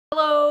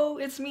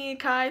it's me,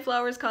 Kai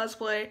Flowers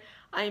Cosplay.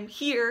 I'm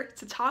here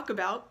to talk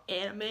about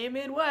Anime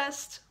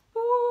Midwest.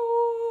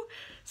 Woo!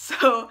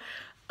 So,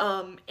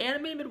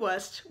 Anime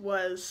Midwest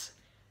was,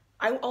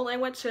 I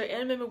went to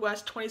Anime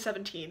Midwest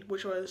 2017,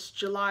 which was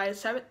July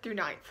 7th through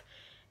 9th.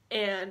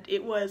 And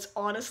it was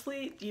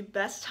honestly the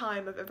best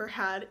time I've ever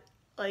had,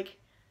 like,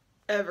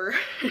 ever.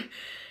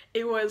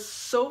 It was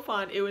so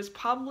fun. It was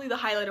probably the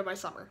highlight of my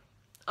summer.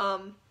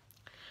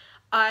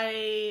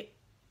 I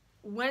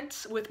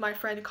went with my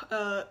friend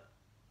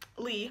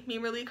Lee,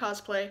 Memer Lee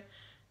Cosplay,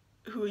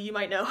 who you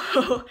might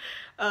know.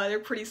 They're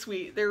pretty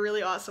sweet. They're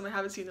really awesome. I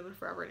haven't seen them in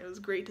forever, and it was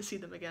great to see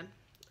them again.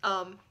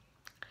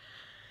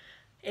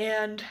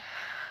 And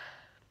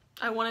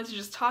I wanted to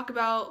just talk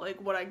about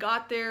like what I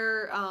got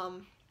there,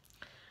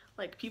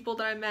 like people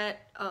that I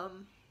met,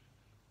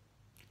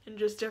 and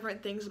just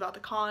different things about the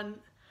con.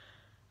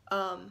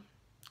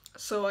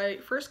 So I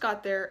first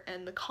got there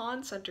and the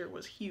con center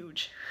was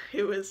huge.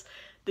 It was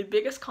the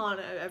biggest con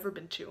I've ever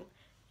been to,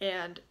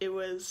 and it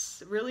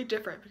was really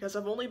different because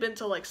I've only been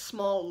to like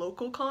small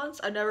local cons.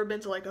 I've never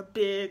been to like a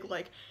big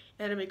like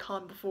anime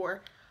con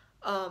before.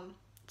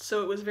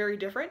 So it was very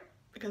different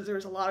because there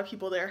was a lot of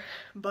people there,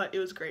 but it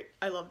was great.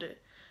 I loved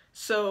it.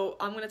 So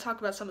I'm going to talk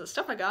about some of the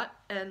stuff I got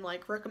and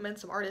like recommend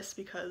some artists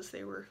because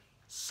they were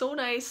so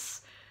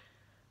nice.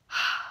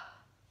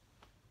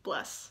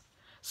 Bless.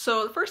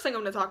 So the first thing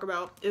I'm going to talk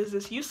about is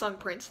this Yoosung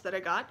print that I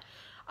got.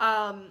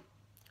 I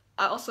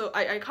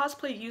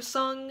cosplayed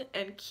Yoosung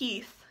and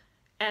Keith,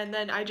 and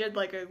then I did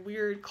like a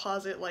weird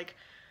closet like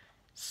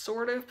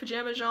sort of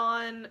pajama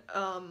Jean,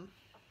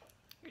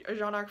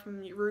 Jean Arc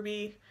from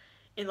Ruby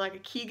in like a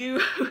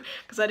kigu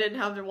because I didn't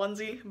have the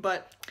onesie,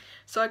 but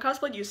so I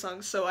cosplayed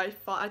Yoosung, so I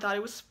thought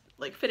it was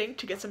like fitting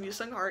to get some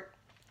Yoosung art.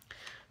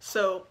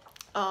 So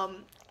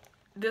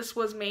this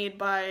was made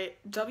by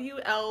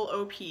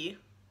WLOP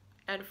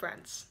and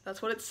friends.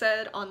 That's what it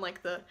said on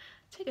like the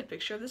take a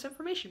picture of this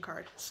information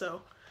card.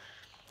 So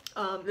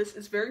this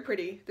is very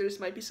pretty. There's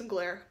might be some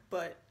glare,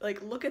 but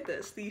like look at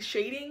this. The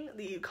shading,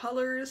 the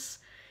colors,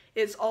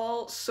 it's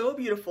all so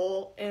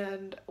beautiful,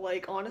 and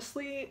like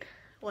honestly,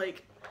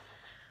 like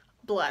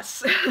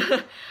bless.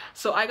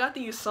 So I got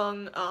the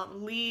Yoosung.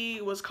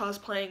 Lee was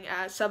cosplaying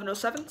as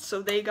 707,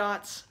 so they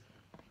got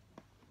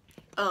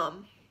a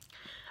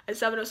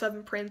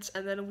 707 print,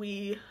 and then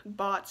we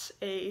bought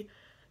a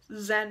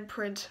Zen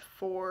print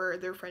for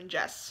their friend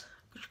Jess,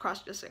 which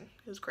cross-dressing.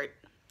 It was great.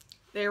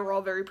 They were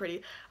all very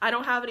pretty. I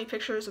don't have any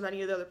pictures of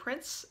any of the other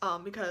prints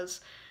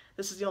because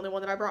this is the only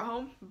one that I brought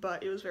home,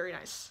 but it was very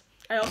nice.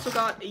 I also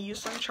got a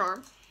Yoosung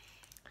charm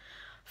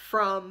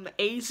from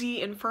Az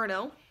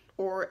Inferno,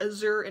 or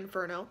Azure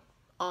Inferno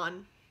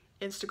on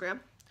Instagram.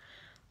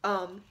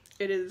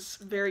 It is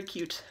very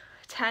cute.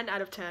 10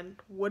 out of 10.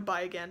 Would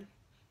buy again.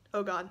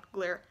 Oh god,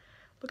 glare.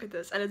 Look at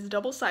this. And it's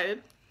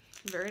double-sided.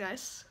 Very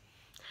nice.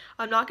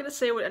 I'm not going to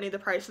say what any of the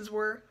prices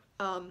were,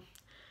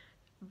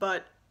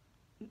 but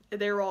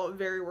they were all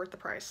very worth the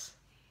price.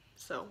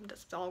 So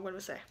that's all I'm going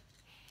to say.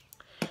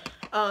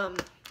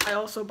 I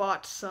also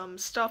bought some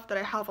stuff that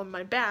I have on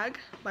my bag,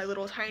 my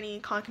little tiny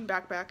Konkin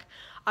backpack.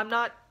 I'm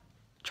not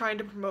trying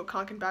to promote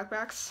Konkin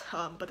backpacks,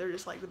 but they're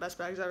just like the best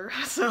bags ever.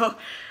 So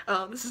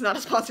this is not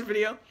a sponsored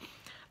video.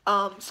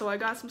 So I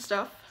got some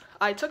stuff.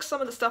 I took some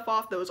of the stuff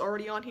off that was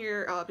already on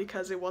here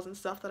because it wasn't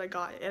stuff that I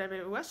got at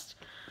Anime West.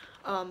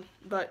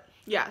 But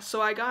yeah,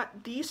 so I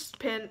got these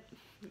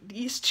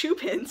two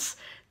pins.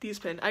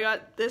 I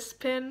got this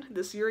pin,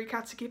 this Yuri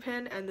Katsuki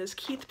pin, and this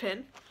Keith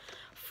pin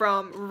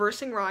from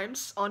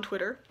ReversingRhymes on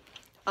Twitter.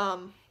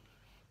 And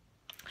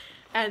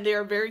they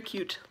are very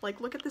cute.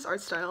 Like, look at this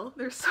art style.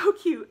 They're so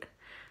cute.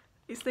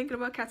 He's thinking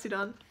about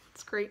Katsudan.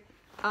 It's great.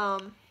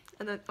 And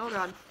then, oh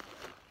god.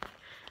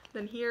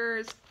 Then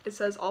here it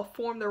says, I'll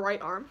form the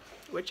right arm,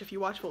 which if you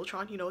watch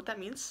Voltron, you know what that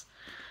means.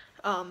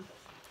 And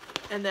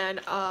then,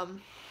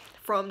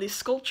 from the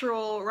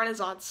Sculptural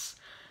Renaissance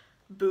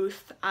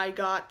booth, I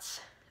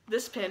got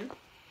this pin.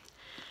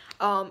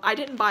 I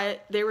didn't buy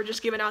it. They were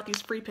just giving out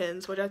these free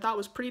pins, which I thought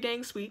was pretty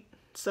dang sweet.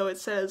 So it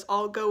says,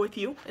 I'll go with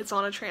you. It's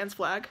on a trans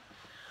flag.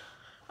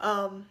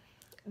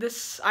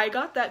 I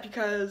got that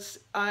because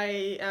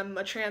I am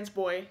a trans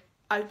boy.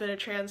 I've been a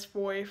trans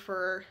boy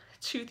for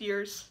 2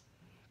 years.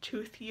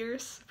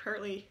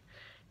 Apparently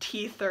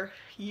teeth are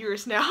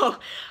years now.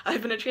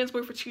 I've been a trans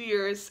boy for 2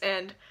 years,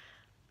 and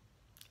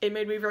it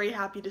made me very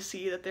happy to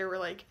see that there were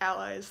like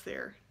allies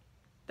there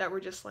that were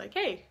just like,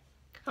 hey,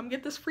 come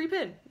get this free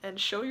pin and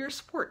show your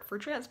support for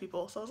trans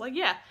people. So I was like,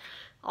 yeah,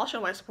 I'll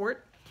show my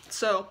support.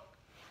 So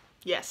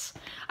yes,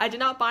 I did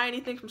not buy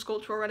anything from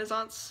Sculptural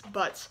Renaissance,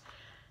 but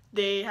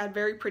they had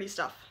very pretty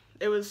stuff.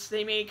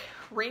 They make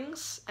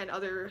rings and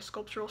other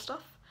sculptural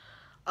stuff.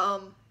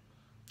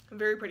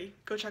 Very pretty.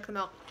 Go check them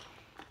out.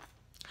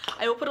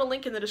 I will put a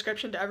link in the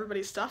description to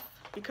everybody's stuff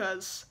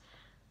because,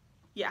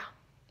 yeah,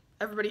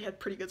 everybody had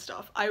pretty good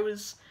stuff. I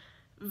was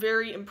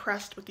very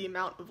impressed with the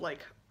amount of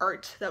like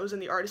art that was in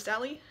the artist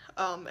alley,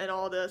 and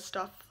all the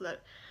stuff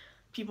that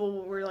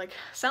people were like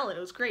selling.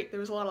 It was great. There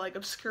was a lot of like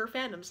obscure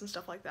fandoms and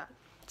stuff like that.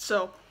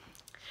 So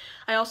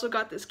I also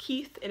got this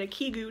Keith in a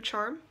kigu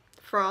charm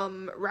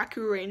from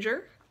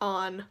Rakuranger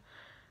on,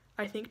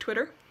 I think,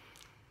 Twitter.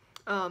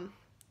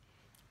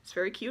 It's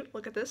very cute.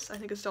 Look at this. I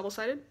think it's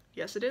double-sided.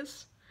 Yes, it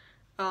is.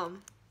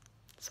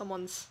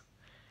 Someone's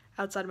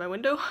outside my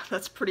window.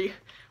 That's pretty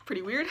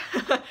weird.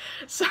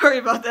 Sorry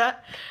about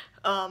that.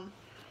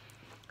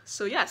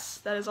 So yes,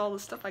 that is all the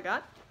stuff I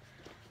got.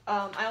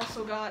 I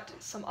also got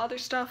some other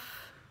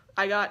stuff.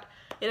 I got,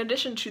 in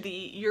addition to the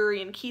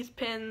Yuri and Keith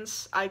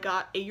pins, I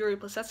got a Yuri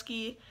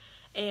Plisetsky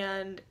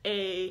and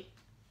a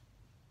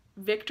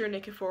Viktor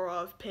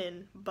Nikiforov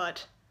pin,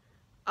 but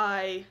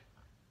I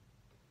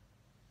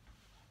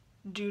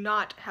do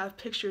not have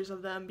pictures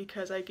of them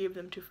because I gave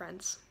them to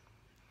friends.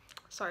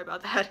 Sorry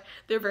about that.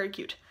 They're very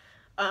cute.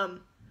 What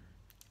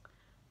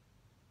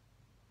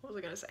was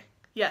I gonna say?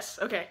 Yes,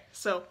 okay,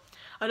 so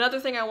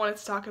another thing I wanted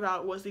to talk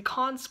about was the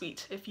con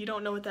suite. If you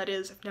don't know what that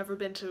is, I've never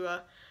been to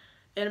a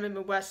Anime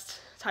Midwest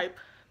type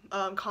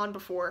con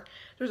before.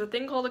 There's a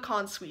thing called a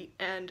con suite,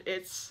 and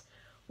it's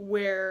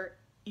where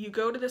you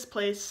go to this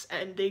place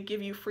and they give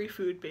you free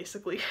food,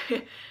 basically.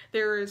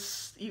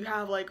 You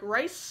have like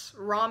rice,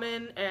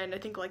 ramen, and I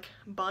think like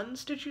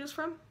buns to choose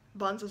from.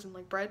 Buns as in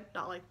like bread,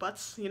 not like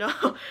butts, you know?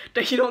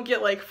 You don't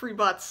get like free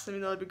butts. I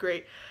mean, that would be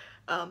great.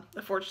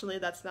 Unfortunately,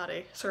 that's not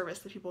a service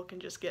that people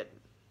can just get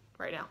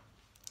right now.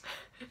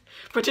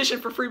 Petition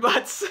for free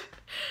butts.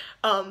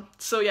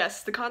 So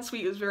yes, the con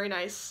suite was very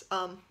nice.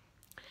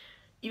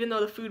 Even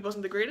though the food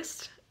wasn't the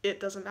greatest, it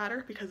doesn't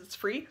matter because it's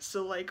free.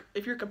 So like,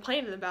 if you're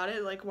complaining about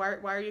it, like why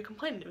are you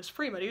complaining? It was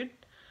free, my dude.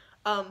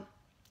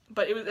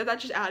 But that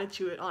just added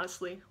to it,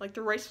 honestly. Like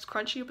the rice was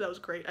crunchy, but that was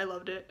great. I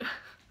loved it.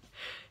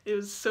 It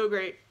was so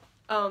great.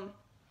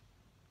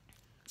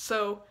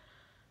 So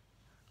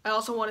I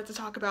also wanted to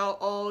talk about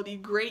all the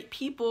great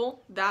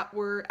people that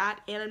were at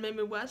Anime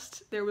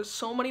Midwest. There was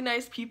so many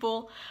nice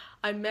people.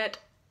 I met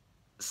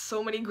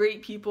so many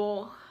great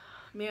people.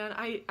 Man,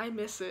 I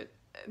miss it.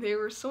 They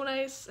were so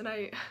nice, and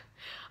I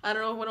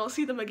don't know when I'll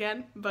see them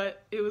again,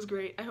 but it was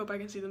great. I hope I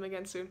can see them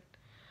again soon.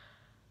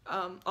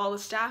 All the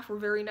staff were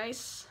very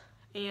nice,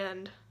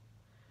 and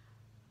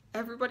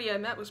everybody I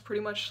met was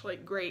pretty much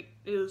like great.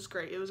 It was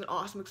great. It was an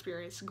awesome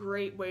experience.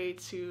 Great way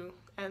to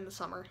end the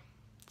summer.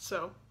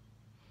 So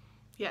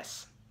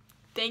yes,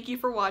 thank you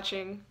for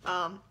watching.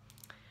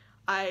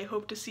 I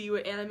hope to see you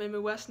at Anime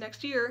Midwest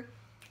next year.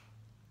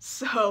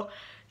 So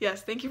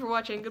yes, thank you for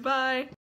watching. Goodbye.